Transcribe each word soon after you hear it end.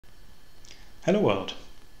Hello world,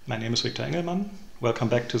 my name is Victor Engelmann. Welcome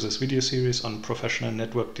back to this video series on professional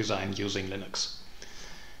network design using Linux.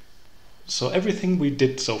 So everything we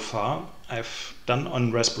did so far I've done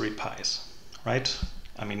on Raspberry Pis, right?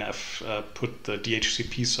 I mean, I've put the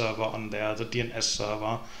DHCP server on there, the DNS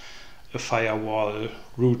server, a firewall,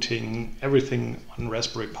 routing, everything on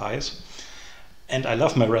Raspberry Pis. And I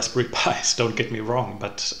love my Raspberry Pis, don't get me wrong,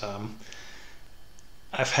 but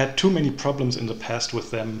I've had too many problems in the past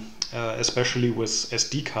with them, especially with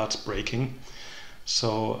SD cards breaking.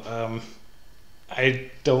 So I'm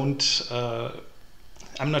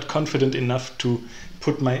not confident enough to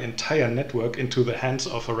put my entire network into the hands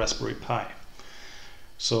of a Raspberry Pi.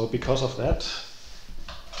 So because of that,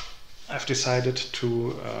 I've decided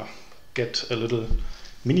to get a little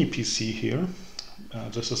mini PC here.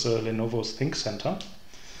 This is a Lenovo ThinkCentre.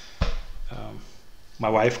 My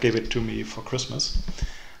wife gave it to me for Christmas,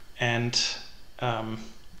 and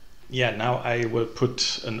yeah, now I will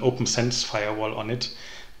put an OPNsense Firewall on it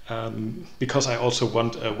because I also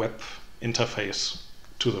want a web interface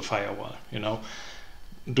to the firewall. You know,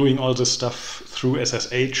 doing all this stuff through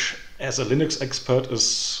SSH as a Linux expert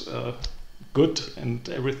is good and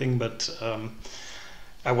everything, but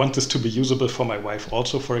I want this to be usable for my wife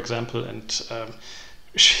also, for example, and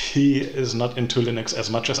she is not into Linux as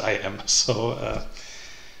much as I am.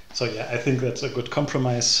 So yeah, I think that's a good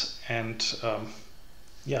compromise, and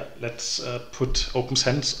yeah, let's put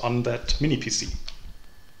OPNsense on that mini PC.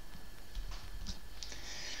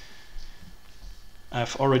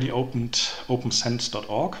 I've already opened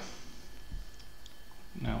opensense.org.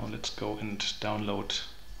 Now let's go and download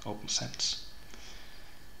OPNsense.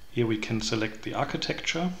 Here we can select the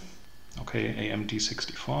architecture. Okay, AMD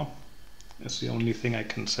 64 is the only thing I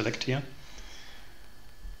can select here.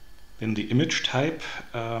 Then the image type,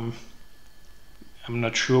 I'm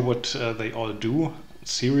not sure what they all do.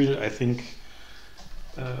 Serial, I think,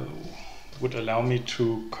 would allow me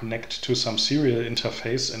to connect to some serial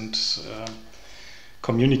interface and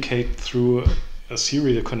communicate through a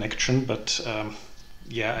serial connection, but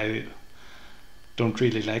yeah, I don't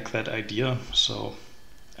really like that idea, so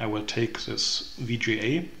I will take this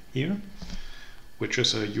VGA here, which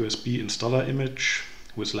is a USB installer image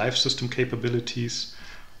with live system capabilities,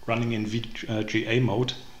 running in VGA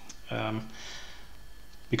mode,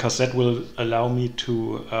 because that will allow me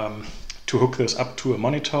to hook this up to a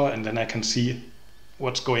monitor, and then I can see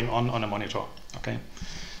what's going on a monitor. Okay.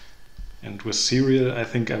 And with serial, I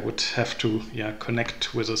think I would have to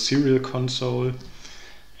connect with a serial console,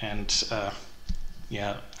 and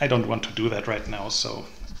yeah, I don't want to do that right now, so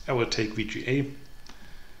I will take VGA.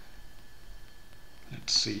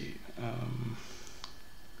 Let's see,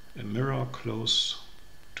 a mirror close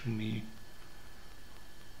to me.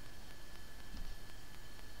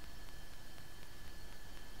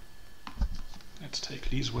 Let's take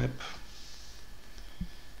LeaseWeb,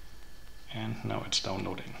 and now it's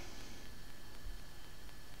downloading.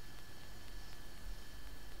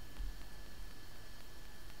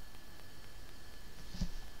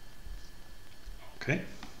 Okay,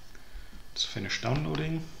 it's finished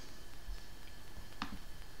downloading.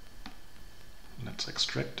 Let's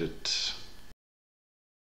extract it.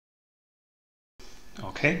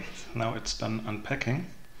 Okay, now it's done unpacking.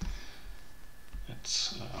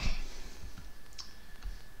 It's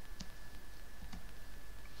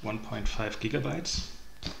 1.5 gigabytes.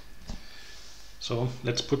 So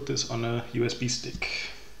let's put this on a USB stick.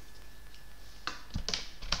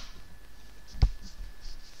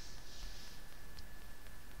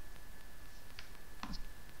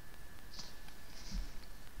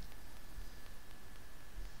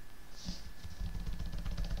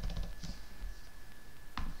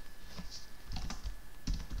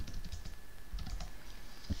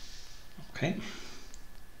 Okay,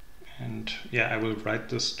 and yeah, I will write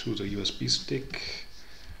this to the USB stick.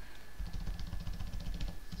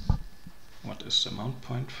 What is the mount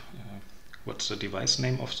point? What's the device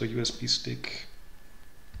name of the USB stick?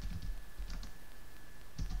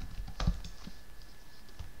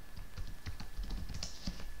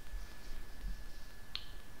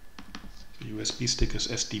 The USB stick is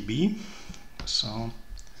SDB, so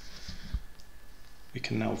we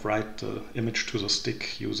can now write the image to the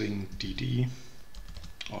stick using dd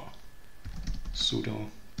or sudo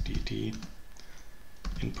dd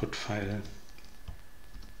input file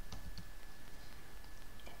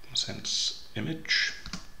OPNsense image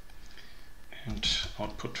and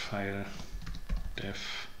output file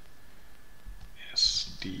def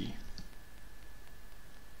sdb.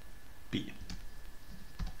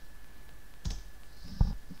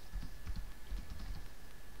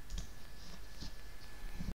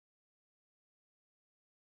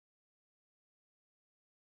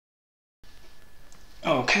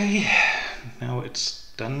 Okay, now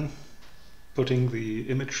it's done putting the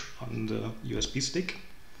image on the USB stick.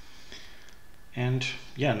 And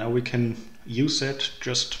yeah, now we can use that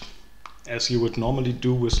just as you would normally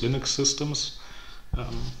do with Linux systems.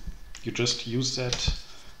 You just use that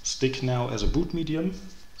stick now as a boot medium.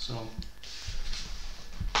 So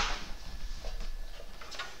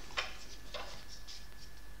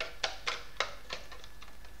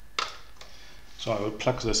I will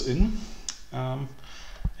plug this in,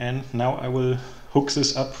 and now I will hook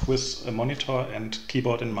this up with a monitor and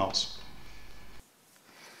keyboard and mouse.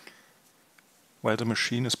 While the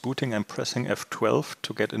machine is booting, I'm pressing F12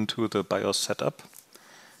 to get into the BIOS setup.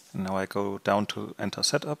 And now I go down to Enter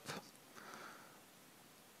Setup,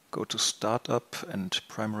 go to Startup and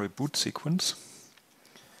Primary Boot Sequence.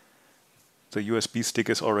 The USB stick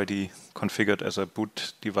is already configured as a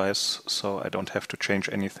boot device, so I don't have to change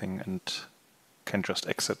anything and can just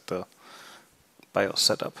exit the BIOS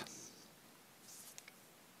setup.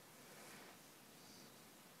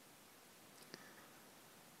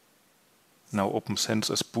 Now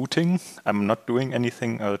OPNsense is booting. I'm not doing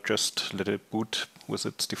anything, I'll just let it boot with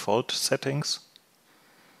its default settings.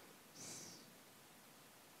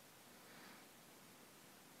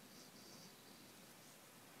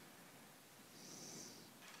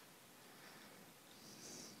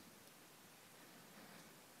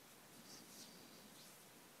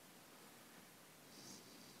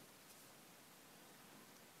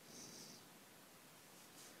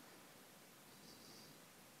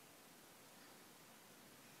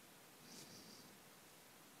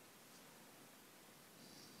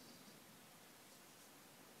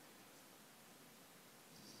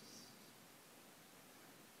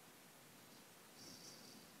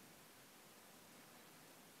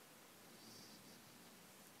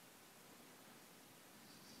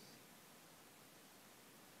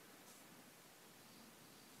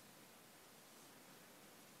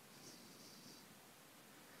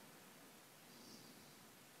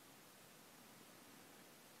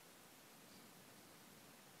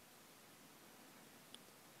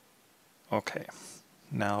 Okay,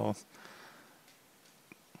 now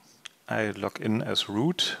I log in as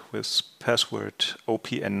root with password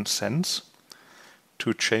OPNsense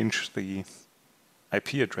to change the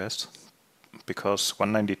IP address, because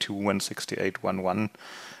 192.168.1.1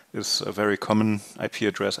 is a very common IP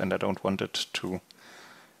address and I don't want it to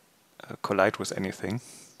collide with anything.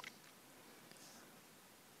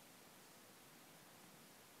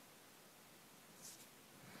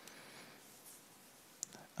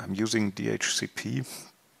 I'm using DHCP,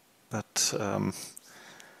 but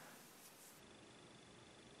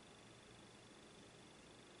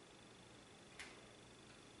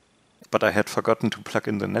I had forgotten to plug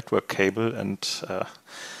in the network cable, and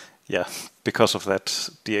yeah, because of that,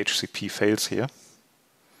 DHCP fails here.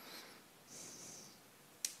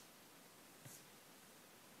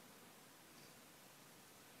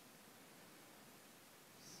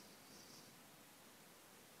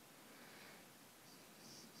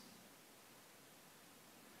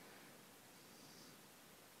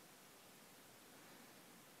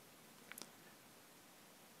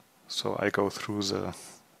 So I go through the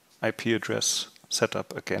IP address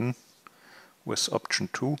setup again with option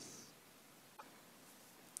 2,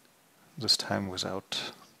 this time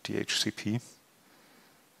without DHCP.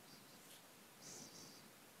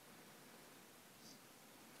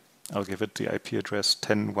 I'll give it the IP address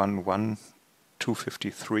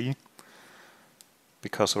 10.1.1.253,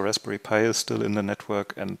 because the Raspberry Pi is still in the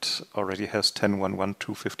network and already has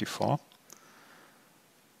 10.1.1.254.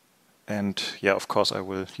 And yeah, of course I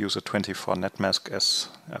will use a 24 net mask as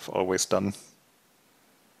I've always done.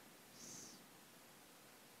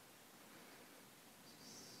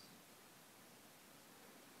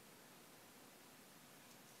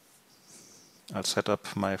 I'll set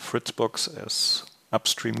up my Fritzbox as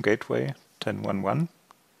upstream gateway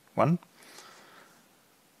 10.1.1.1.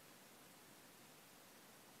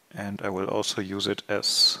 And I will also use it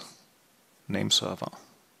as name server.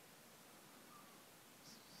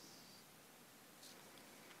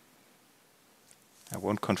 I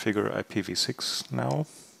won't configure IPv6 now.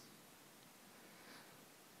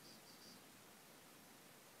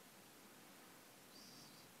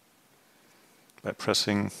 By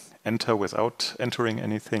pressing enter without entering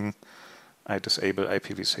anything, I disable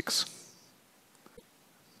IPv6.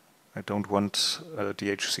 I don't want a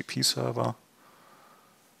DHCP server.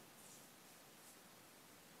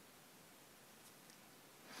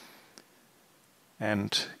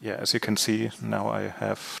 And yeah, as you can see, now I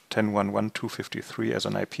have 10.1.1.253 as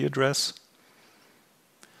an IP address.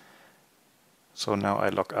 So now I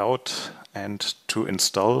log out, and to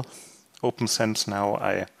install OPNsense now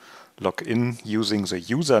I log in using the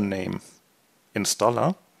username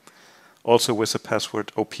installer, also with the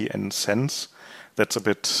password OPNsense. That's a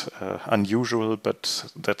bit unusual,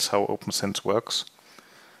 but that's how OPNsense works.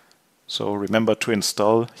 So remember, to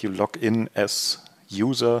install, you log in as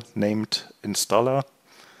user named installer,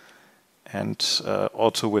 and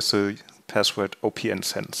also with the password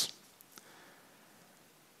OPNsense.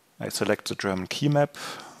 I select the German key map.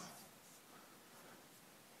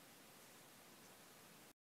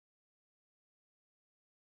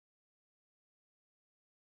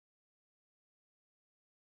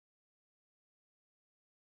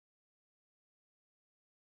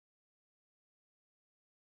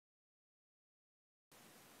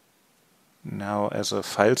 Now, as a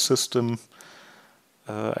file system,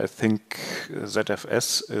 I think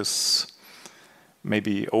ZFS is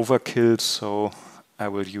maybe overkill, so I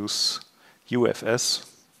will use UFS.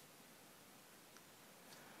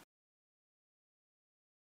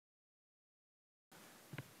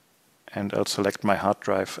 And I'll select my hard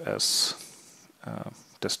drive as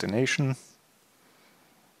destination.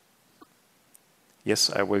 Yes,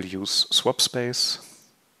 I will use swap space.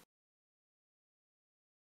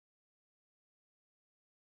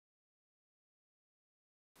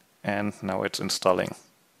 And now it's installing.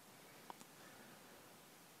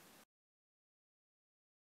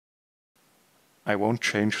 I won't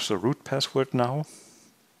change the root password now.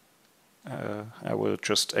 I will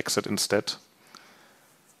just exit instead.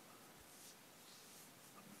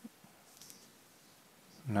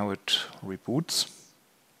 Now it reboots.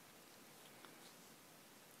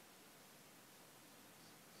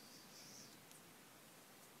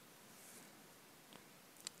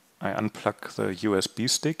 I unplug the USB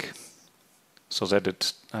stick so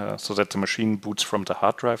that the machine boots from the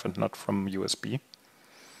hard drive and not from USB.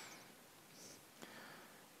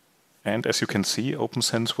 And as you can see,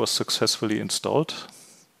 OPNsense was successfully installed.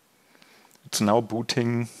 It's now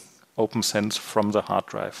booting OPNsense from the hard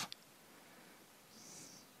drive.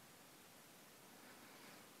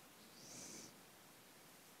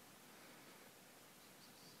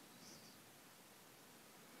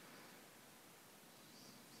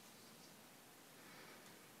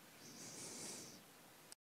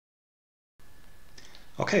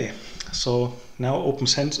 Okay, so now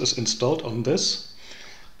OPNsense is installed on this.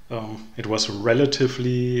 It was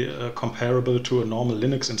relatively comparable to a normal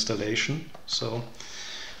Linux installation. So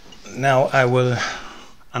now I will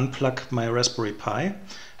unplug my Raspberry Pi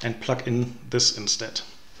and plug in this instead.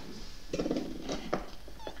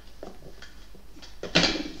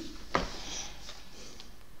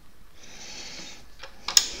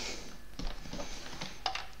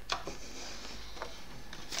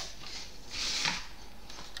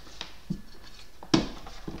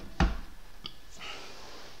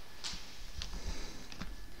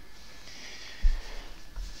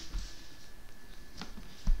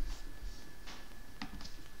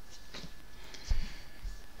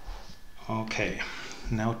 Okay,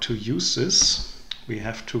 now to use this, we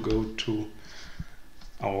have to go to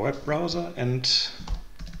our web browser and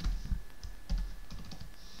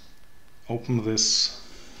open this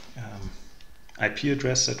IP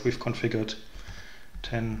address that we've configured,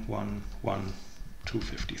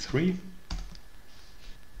 10.1.1.253.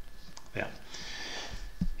 There.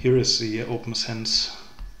 Here is the OPNsense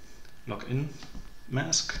login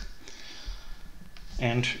mask.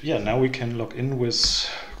 And yeah, now we can log in with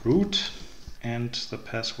root and the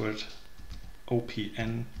password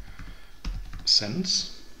OPNsense.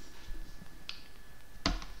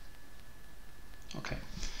 Okay.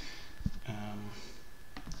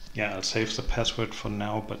 Yeah, I'll save the password for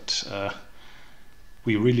now, but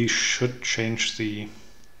we really should change the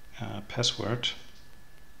password.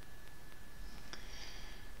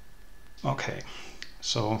 Okay,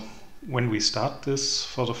 so when we start this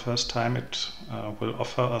for the first time, it will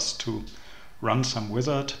offer us to run some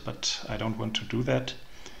wizard, but I don't want to do that.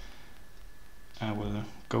 I will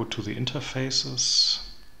go to the interfaces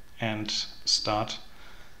and start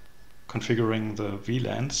configuring the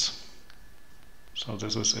VLANs. So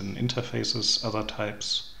this is in interfaces, other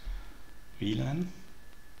types, VLAN.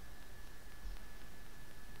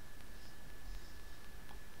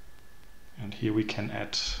 And here we can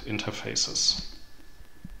add interfaces.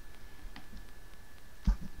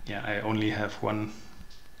 Yeah, I only have one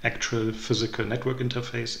actual physical network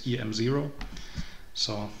interface, EM0,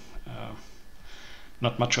 so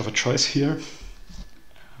not much of a choice here.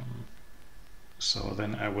 So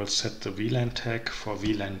then I will set the VLAN tag for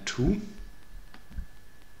VLAN 2.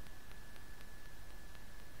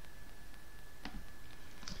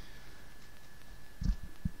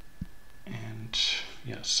 And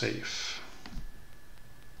yeah, save.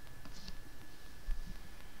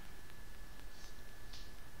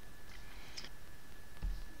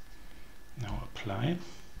 apply.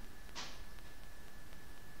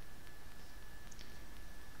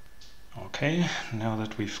 Okay, now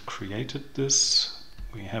that we've created this,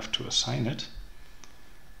 we have to assign it.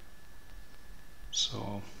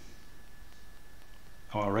 So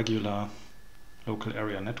our regular local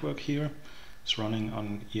area network here is running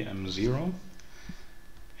on EM0,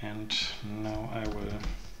 and now I will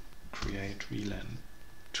create VLAN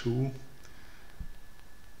 2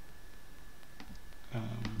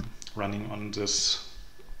 running on this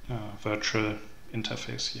virtual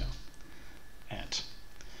interface here. Add.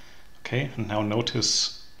 Okay, and now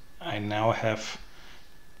notice I now have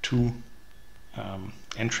two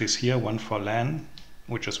entries here, one for LAN,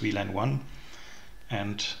 which is VLAN 1,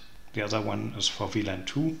 and the other one is for VLAN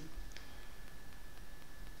 2.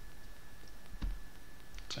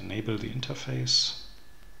 Let's enable the interface.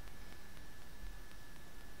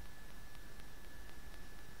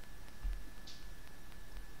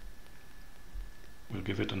 We'll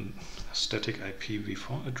give it a static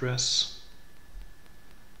IPv4 address.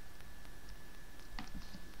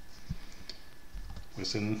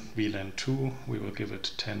 Within VLAN 2, we will give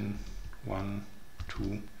it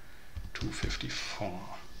 10.1.2.254.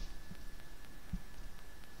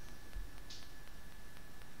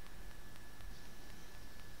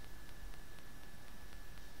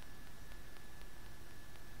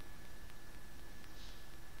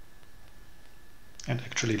 And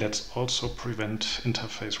actually, let's also prevent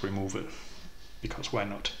interface removal, because why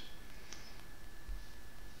not?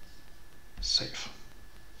 Save.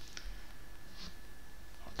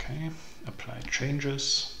 Okay, apply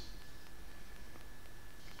changes.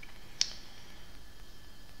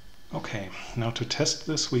 Okay, now to test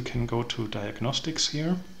this, we can go to diagnostics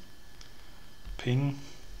here, ping,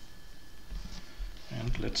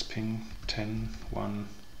 and let's ping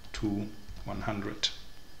 10.1.2.100,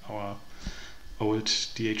 our old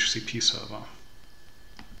DHCP server.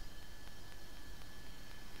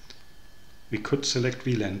 We could select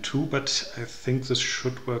VLAN 2, but I think this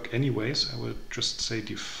should work anyways. I will just say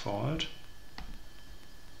default.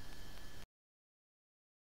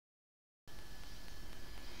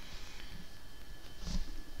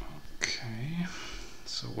 Okay,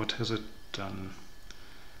 so what has it done?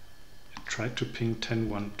 It tried to ping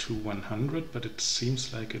 10.1.2.100, but it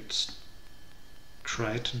seems like it's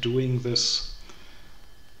tried doing this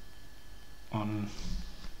on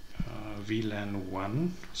VLAN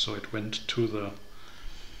 1, so it went to the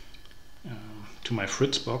to my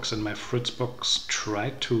Fritzbox, and my Fritzbox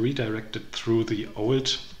tried to redirect it through the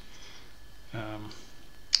old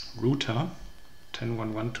router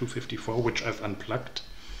 10.1.1.2.54, which I've unplugged.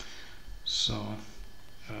 So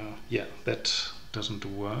yeah, that doesn't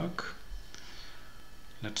work.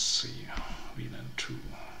 Let's see, VLAN 2.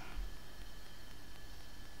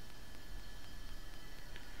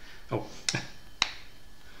 Oh,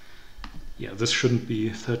 yeah, this shouldn't be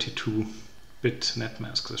 32-bit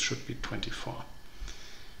netmask, this should be 24.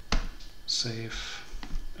 Save,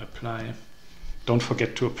 apply. Don't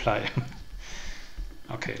forget to apply.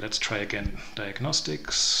 Okay, let's try again.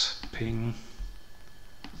 Diagnostics, ping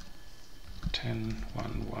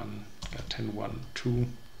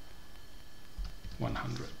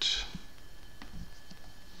 10.1.1.2.100.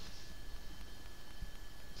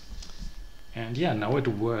 And yeah, now it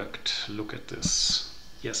worked. Look at this.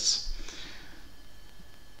 Yes.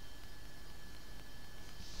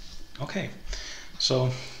 Okay,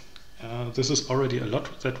 so this is already a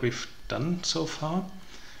lot that we've done so far.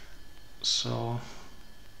 So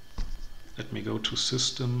let me go to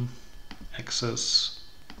System, Access,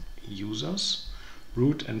 Users,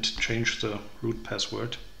 root, and change the root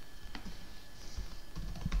password.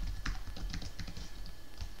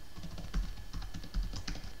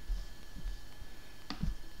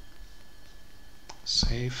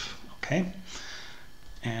 Save, okay.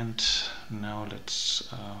 And now let's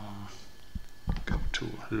go to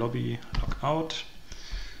lobby, log out,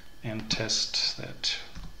 and test that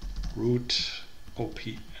root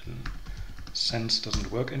OPNsense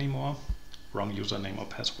doesn't work anymore. Wrong username or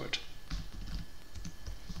password.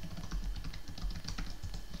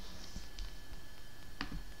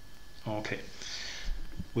 Okay.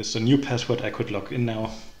 With the new password, I could log in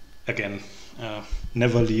now. Again,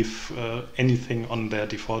 never leave anything on their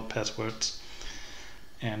default passwords.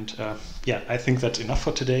 And yeah, I think that's enough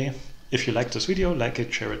for today. If you like this video, like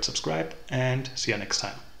it, share it, subscribe, and see you next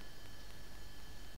time.